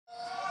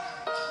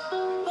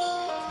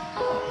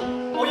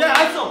Oh yeah,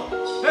 handsome.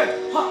 Hey,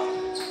 ha.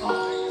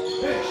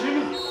 Hey,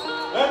 Jimmy.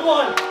 And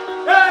one.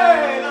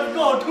 Hey, let's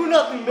go.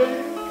 2-0, baby.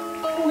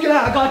 Oh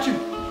yeah, I got you.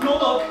 No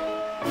luck.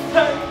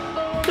 Hey,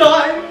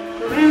 die.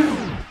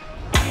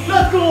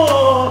 Let's go.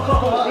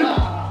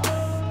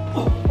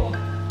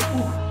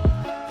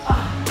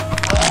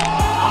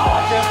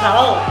 Watch your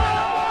mouth.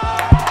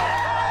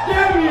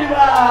 Give me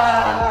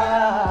that.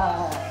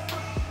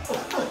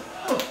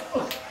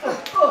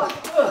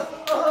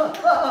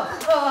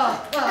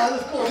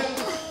 Let's go.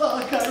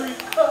 Kareem.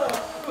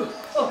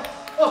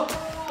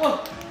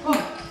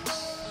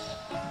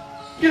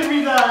 Give me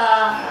that.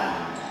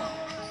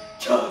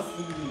 Just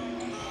me.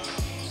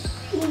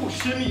 Ooh,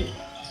 shimmy.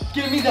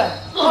 Give me that.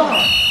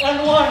 And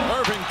one.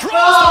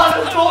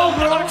 Let's go,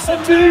 bro. Let's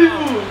do.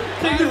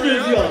 Take the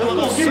video.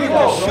 Let's go. Give me that,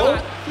 bro.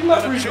 Give me my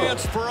free throw.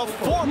 Chance for a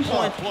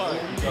 4-point play.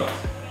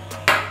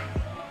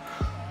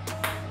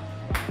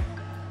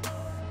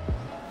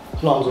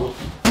 Lonzo.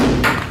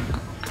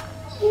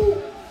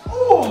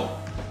 Oh.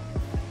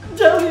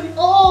 Jelly.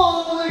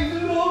 Oh, my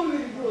God,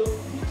 bro.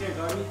 You can't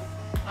guard me.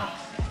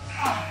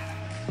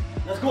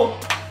 Let's go.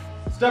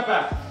 Step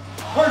back.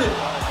 Hurt it.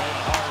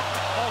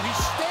 Oh, he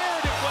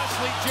stared at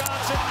Wesley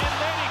Johnson and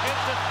then he hit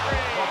the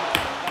three.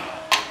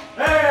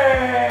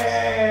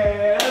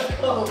 Hey, let's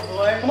go,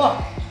 boy. Come on.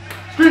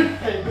 Screen.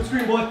 Hey, good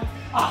screen, boy.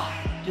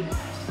 Give me.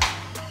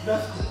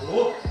 Let's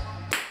go.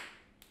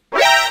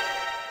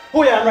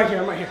 Oh yeah, I'm right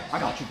here. I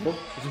got you, bro.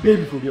 It's a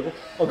baby food, yo.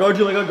 I'll guard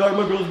you like I guard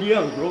my girl's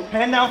DMs, bro.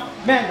 Hand down,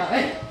 man down.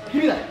 Hey,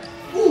 give me that.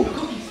 Ooh, the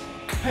cookies.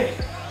 Hey,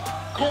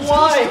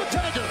 Kawhi.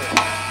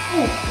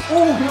 Ooh,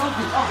 get off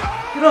me.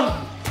 Get off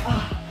me.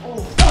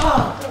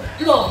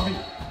 Get off me.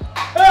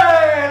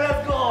 Hey,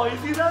 let's go. You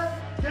see that?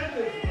 Get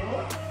this, bro.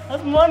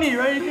 That's money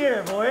right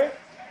here, boy.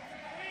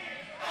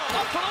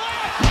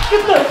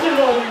 Get that shit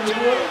off me,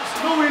 bro.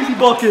 No easy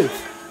buckets.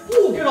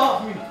 Ooh, get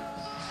off me.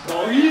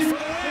 Doggies. In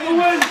the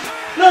win.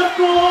 Let's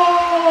go!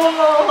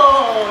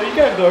 You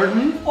can't guard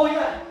me. Oh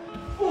yeah.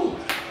 Ooh,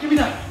 give me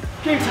that.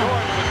 Game time.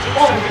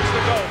 Oh.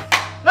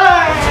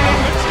 Hey!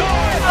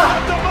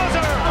 The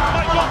buzzer.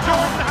 Michael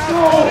Jordan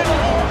has it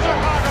for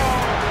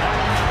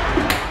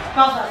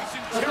Chicago.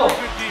 Let's go.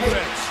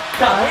 Defense.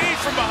 Hey. Away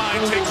from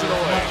behind takes it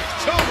away.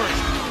 Chalmers.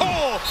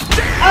 Oh!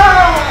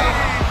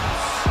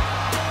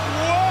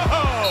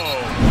 Whoa!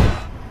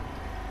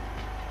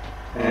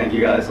 Thank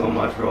you guys so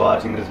much for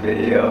watching this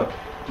video.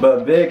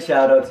 But big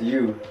shout out to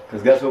you,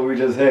 because guess what we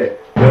just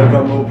hit?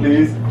 Drum roll,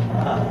 please.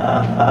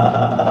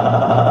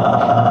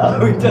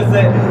 We just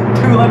hit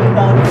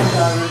 200,000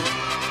 subscribers.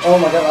 Oh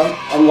my god,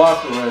 I'm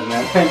lost for words,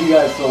 man. Thank you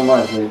guys so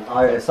much.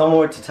 Like, if someone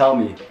were to tell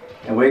me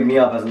and wake me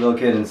up as a little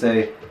kid and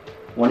say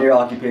one of your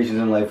occupations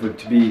in life would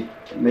to be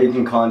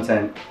making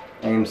content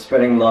and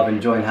spreading love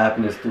and joy and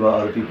happiness throughout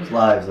other people's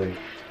lives, like,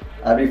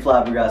 I'd be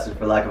flabbergasted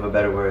for lack of a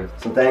better word.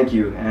 So thank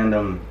you, and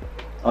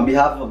on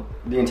behalf of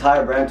the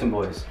entire Brampton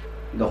Boys,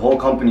 the whole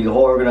company, the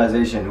whole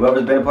organization,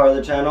 whoever's been a part of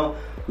the channel,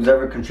 who's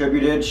ever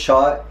contributed,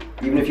 shot,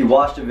 even if you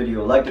watched a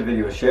video, liked a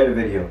video, shared a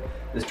video,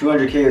 this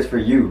 200K is for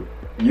you.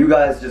 You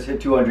guys just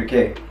hit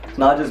 200K. It's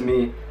not just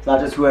me, it's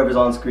not just whoever's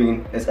on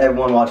screen, it's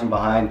everyone watching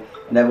behind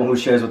and everyone who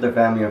shares with their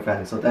family and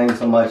friends. So thank you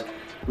so much.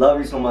 Love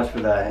you so much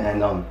for that,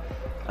 and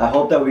I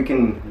hope that we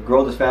can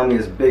grow this family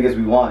as big as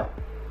we want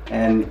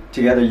and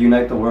together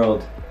unite the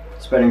world,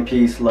 spreading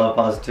peace, love,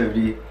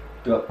 positivity.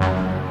 Who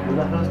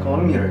the hell is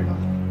calling me right now?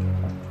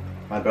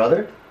 My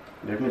brother?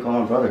 Let me call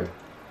my brother.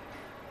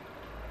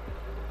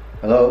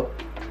 Hello?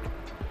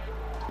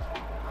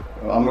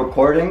 I'm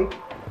recording.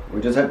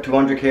 We just had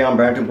 200K on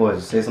Brampton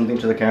Boys. Say something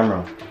to the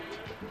camera.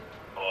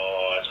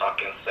 Oh, it's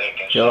fucking sick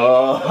and shit.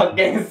 Yo,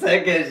 fucking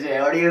sick as shit.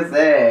 What do you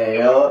say?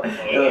 Yo,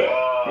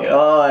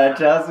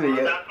 trust me.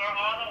 That's for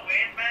all the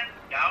ways, man.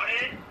 Doubt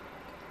it.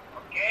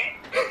 Okay?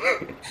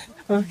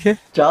 Okay.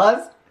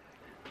 Jaws?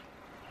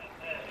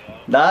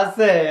 That's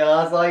it, yo.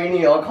 That's all you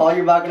need. I'll call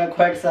you back in a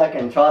quick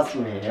second. Trust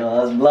me, yo.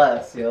 That's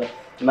blessed, yo.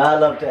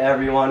 Mad love to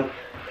everyone.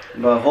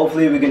 But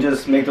hopefully we can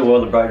just make the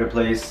world a brighter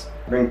place.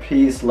 Bring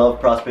peace, love,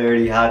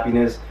 prosperity,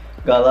 happiness.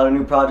 Got a lot of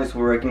new projects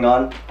we're working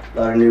on. A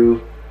lot of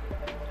new...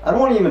 I don't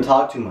want to even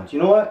talk too much. You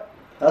know what?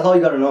 That's all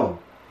you gotta know.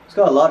 It's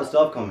got a lot of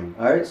stuff coming,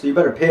 alright? So you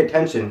better pay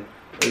attention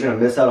or you're gonna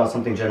miss out on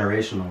something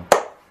generational.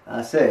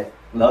 That's it.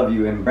 Love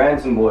you. And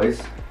Brampton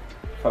Boys,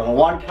 from a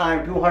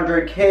one-time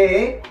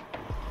 200K...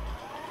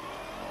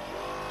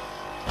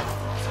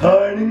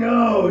 Signing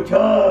out,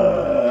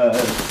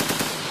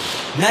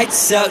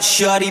 Nights out,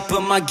 shawty,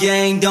 but my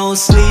gang don't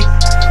sleep.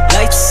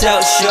 Lights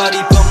out,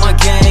 shawty, but my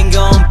gang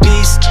on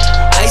beast.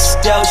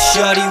 Iced out,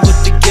 shawty,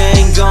 with the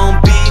gang on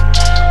beat.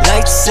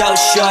 Lights out,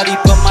 shawty,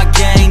 but my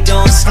gang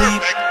don't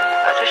sleep.